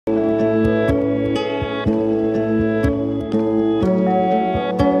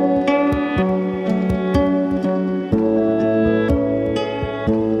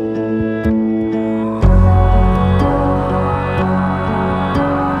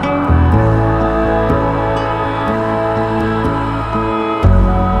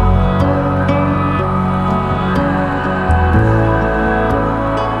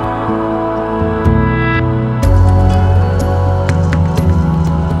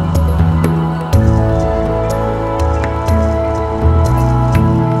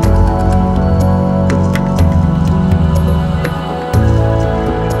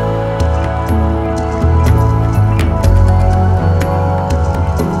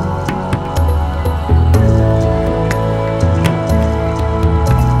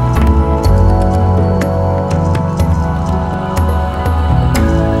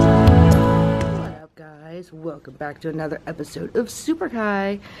back to another episode of Super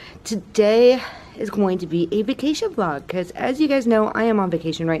Kai. Today is going to be a vacation vlog because, as you guys know, I am on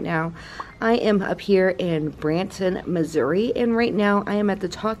vacation right now. I am up here in Branson, Missouri, and right now I am at the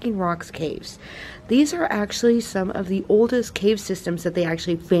Talking Rocks Caves. These are actually some of the oldest cave systems that they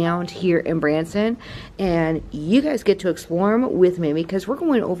actually found here in Branson, and you guys get to explore them with me because we're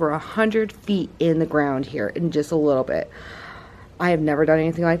going over 100 feet in the ground here in just a little bit. I have never done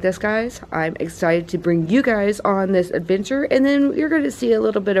anything like this, guys. I'm excited to bring you guys on this adventure, and then you're going to see a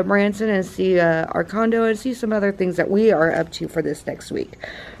little bit of Branson and see our condo and see some other things that we are up to for this next week.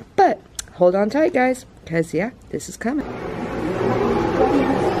 But hold on tight, guys, because yeah, this is coming.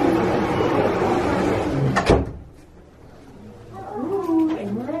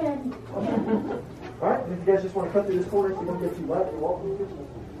 Alright, if you guys just want to cut through this corner so you don't get too wet, you're welcome to do so.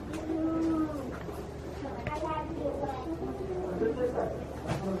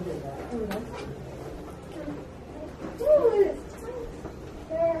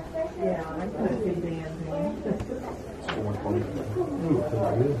 Yeah, I'm going to be dancing.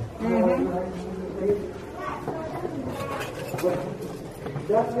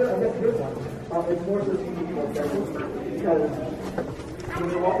 That's good, I guess good one. It's more so you can be more careful because when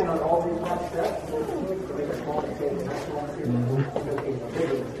you're walking on all these hot steps, it's going to make a small mistake and that's why I'm here.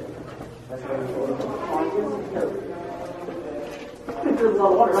 That's why we're going to be cautious and careful. There's a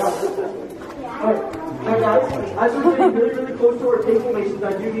lot of water around. Alright, guys, as we're getting really close to our cave formations, I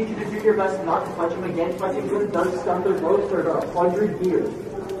do need you to do your best not to touch them again. Touching them does stunt their growth for about 100 years.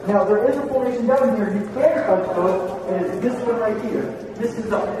 Now, there is a formation down here you can touch those, and it's this one right here. This is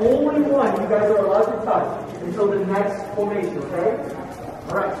the only one you guys are allowed to touch until the next formation, okay?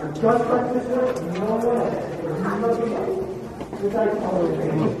 Alright, so just touch this one, and no one else. There's nothing else.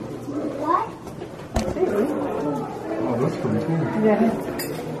 What? Oh, that's pretty cool. Yeah.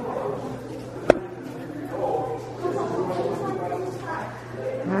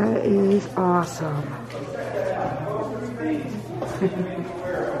 That is awesome.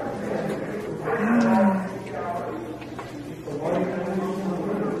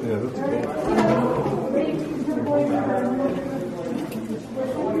 Yeah, that's cool.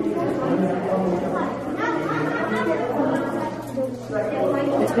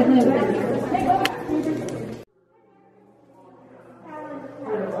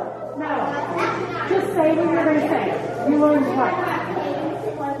 Just say what you're going to say. You learn what?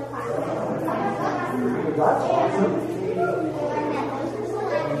 That's awesome.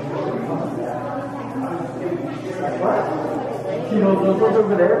 What? You know those ones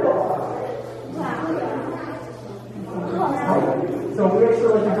over there? So we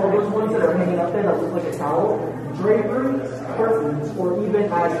actually like to call those ones that are hanging up there that look like a towel, draperies, curtains, or even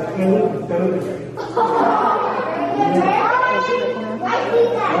as cave babies.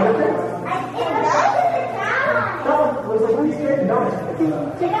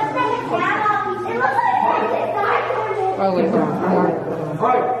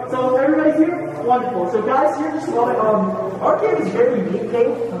 Alright, so everybody's here? Wonderful. So guys, here just love it. Our cave is a very unique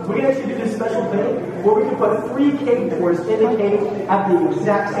cave. We can actually do this special thing where we can put 3 cave doors in the cave at the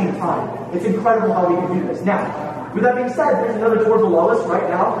exact same time. It's incredible how we can do this. Now, with that being said, there's another door below us right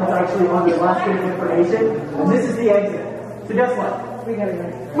now that's actually on the last bit of information, and this is the exit. So guess what? We gotta go.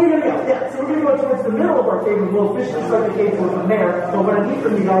 We're gonna go, yeah. So we're gonna go towards the middle of our cave and we'll officially start the cave tour from there. So what I need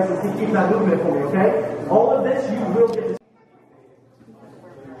from you guys is to keep that movement for me, okay? All of this you will get to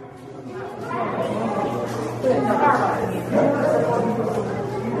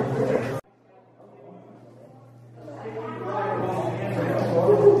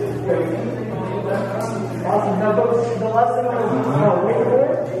Awesome. Now, the last thing I want to wait for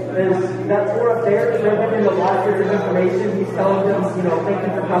is that tour up there. They're giving a lot of different information. He's telling them, you know, thank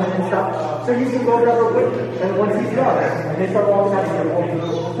you for coming and stuff. So you can go there real quick. And once he's done, and they start walking out here,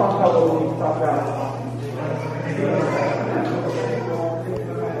 we'll talk about what we need to talk about.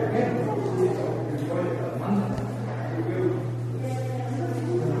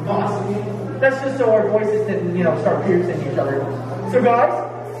 Awesome. That's just so our voices didn't, you know, start piercing each other. So guys,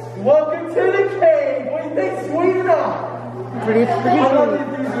 welcome to the cave. What do you think, sweet or not? Pretty I love the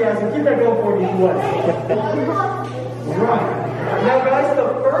enthusiasm. Keep that going for me if you would. Right. Now guys, the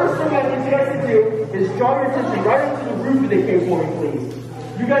first thing I need you guys to do is draw your attention right into the roof of the cave for me, please.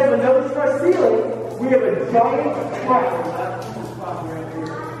 You guys will notice in our ceiling, we have a giant trap.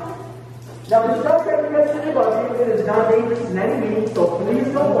 Now the stuff that we mentioned above you, it is not dangerous in any means, so please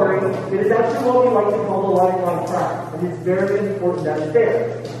don't worry. It is actually what we like to call the lifeline trap. And it's very important that it's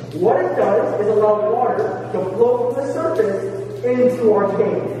there. What it does is allow water to flow from the surface into our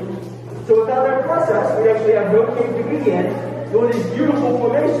cave. So without that process, we actually have no cave to be in. So in this beautiful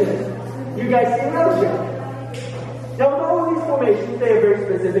formation, you guys see those yet? formations, they have very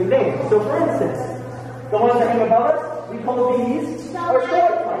specific names. So for instance, the ones that hang above us, we call these our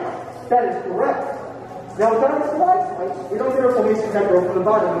stalactites. That is correct. Now without the stalactites, we don't get our formations that grow from the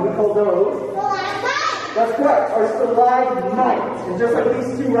bottom, and we call those... That's correct, our stalagmites. And just like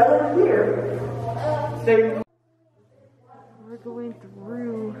these two right over here, they... We're going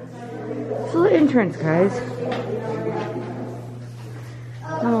through... It's a little entrance, guys.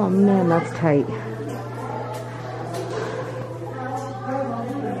 Oh man, that's tight.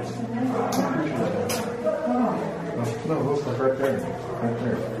 No, looks like right there. Right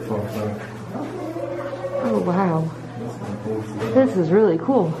there. Oh wow. This is really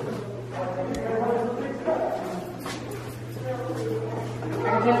cool.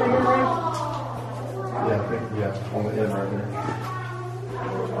 Yeah, I think, yeah, on the end right there.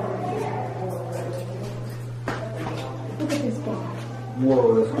 Whoa,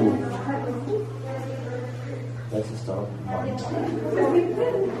 that's cool. That's the stuff.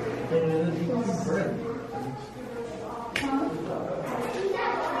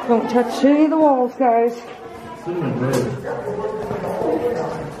 Don't touch any of the walls, guys. Cinnamon bread.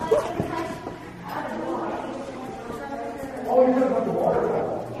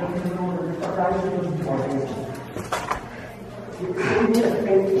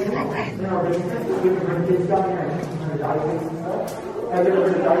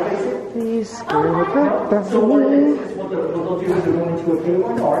 Please screw the crap out So of what me. they'll do is they'll go into a cave or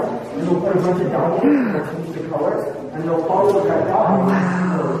car, and they'll put a bunch of diamonds, and they'll change the color, and they'll follow that dot.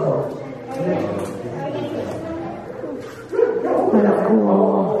 That's cool.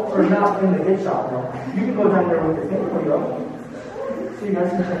 Or not in the hit shop, no. You can go down there with your finger, go. So you guys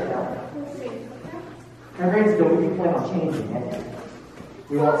can check it out. And granted, though, we plan on changing it.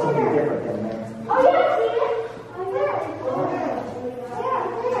 We want something different than that. Oh, yeah, I see it. I see it.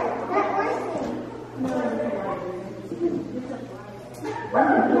 That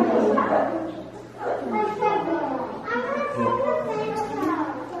orange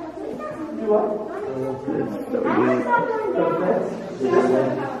Do what?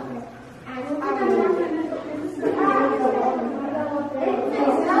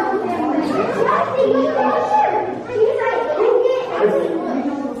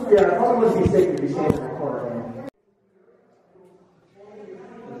 Yeah, it probably would be safe if you stay in the corner.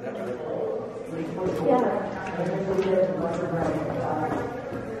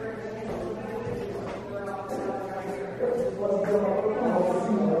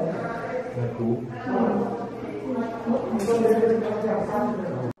 That's cool.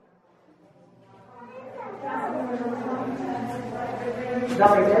 Is that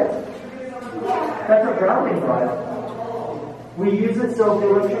right there? That's a grounding rod. We use it so if the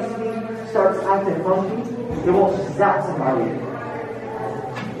electricity starts acting funky, it won't zap somebody.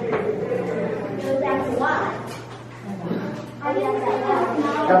 That's why.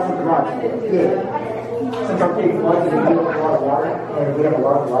 That's what the rod's for. Yeah. Since our cave floods and we have a lot of water and we have a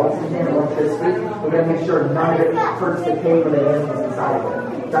lot of lights in here and electricity, we're going to make sure none of it hurts the cave or the animals inside of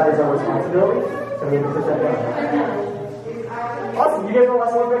it. That is our responsibility, so we have to put that down. Awesome. You guys are the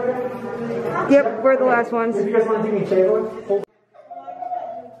last one right there? Yep, we're the last ones. If you guys want to do me a favor, hold.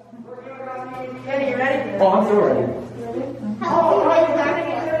 Oh, I'm so ready.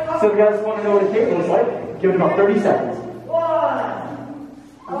 So if you guys want to know what a cave looks like, give it about 30 seconds.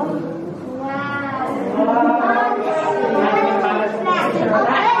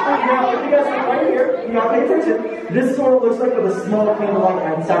 Now, if you guys look right here, you gotta pay attention. This is what it looks like with a small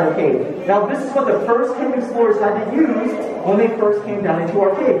candlelight inside our cave. Now, this is what the first cave explorers had to use when they first came down into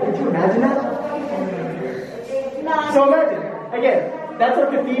our cave. Could you imagine that? So imagine, again, that's our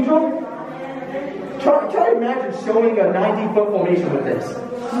cathedral. Try to imagine showing a 90-foot formation with this.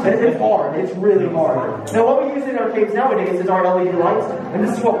 It's hard. It's really hard. Now, what we use in our caves nowadays is our LED lights, and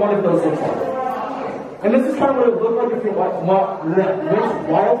this is what one of those looks like. And this is kind of what it would look like if you went wild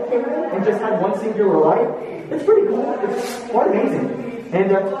Caveren and just had one singular light. It's pretty cool. It's quite amazing. And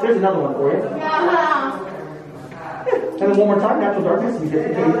there's another one for you. Yeah. And then one more time, natural darkness. You get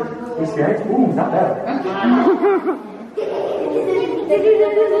the cave experience. Ooh, not bad.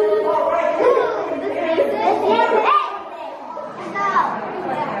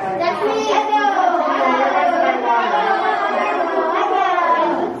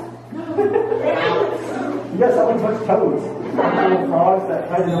 You guys sound like a bunch of toads. Little frogs that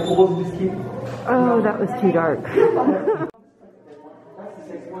hide in the pools and just keep... Oh, that was too dark. That's the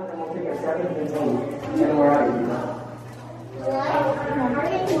sixth one, and we'll take a second and then we're out of here.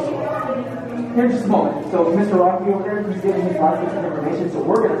 Here, just a moment. So, Mr. Rocky over there, he's giving his last piece of information, so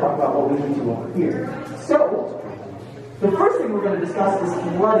we're going to talk about what we need to over here. So, The first thing we're going to discuss is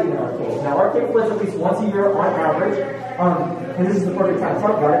flooding in our cave. Now, our cave floods at least once a year on average, and this is the perfect time to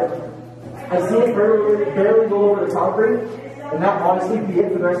talk about it. I've seen it barely go over the concrete, and that honestly be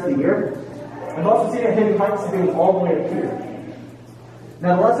it for the rest of the year. I've also seen it hitting heights being all the way up here.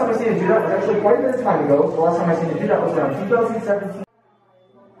 Now, the last time I seen it do that was actually quite a bit of time ago. The last time I seen it do that was around 2017.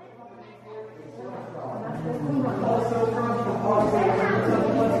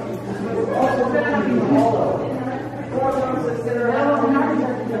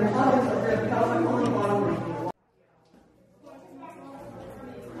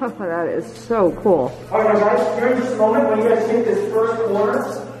 Oh, that is so cool. Alright guys, here in just a moment, when you guys take this first corner,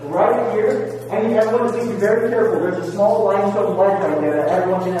 right here, I need everyone to be very careful. There's a small limestone ledge right there that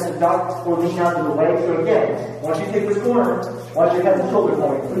everyone's going to have to duck or lean out to the leg. So again, once you take this corner, watch your head and shoulder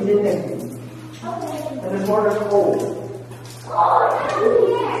point. Please didn't hit me. And this corner is cold.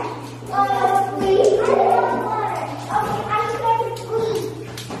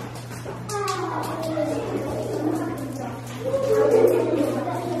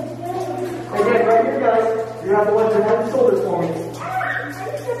 Again, right here guys, you have to watch your head and shoulders for me.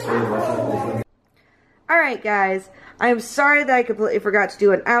 Alright guys, I'm sorry that I completely forgot to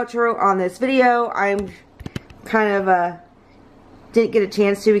do an outro on this video. I'm kind of, didn't get a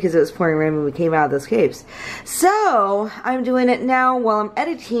chance to because it was pouring rain when we came out of those caves. So, I'm doing it now while I'm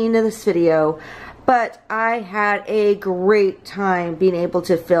editing this video. But I had a great time being able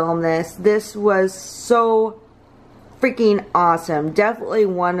to film this. This was so freaking awesome. Definitely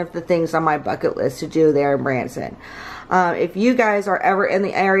one of the things on my bucket list to do there in Branson. If you guys are ever in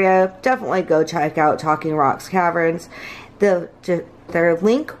the area, definitely go check out Talking Rocks Caverns. Their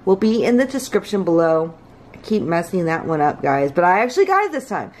link will be in the description below. I keep messing that one up, guys, but I actually got it this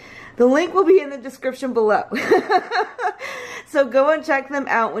time. The link will be in the description below. So go and check them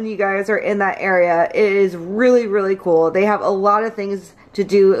out when you guys are in that area. It is really, really cool. They have a lot of things to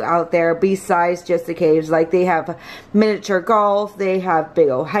do out there besides just the caves. Like they have miniature golf, they have big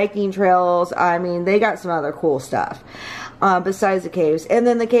old hiking trails. I mean, they got some other cool stuff besides the caves. And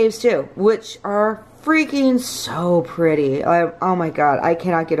then the caves too, which are freaking so pretty. Oh my god, I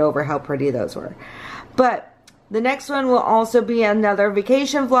cannot get over how pretty those were. But the next one will also be another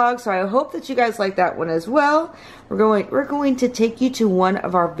vacation vlog, so I hope that you guys like that one as well. We're going to take you to one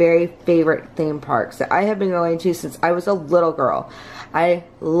of our very favorite theme parks that I have been going to since I was a little girl. I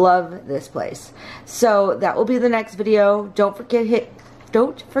love this place. So that will be the next video. Don't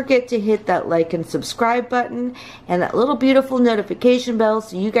forget to hit that like and subscribe button and that little beautiful notification bell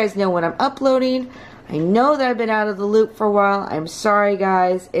so you guys know when I'm uploading. I know that I've been out of the loop for a while. I'm sorry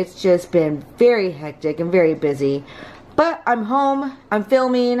guys. It's just been very hectic and very busy. But I'm home, I'm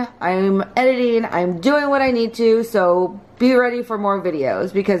filming, I'm editing, I'm doing what I need to, so be ready for more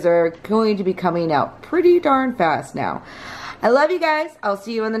videos because they're going to be coming out pretty darn fast now. I love you guys. I'll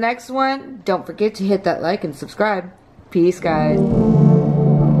see you in the next one. Don't forget to hit that like and subscribe. Peace, guys.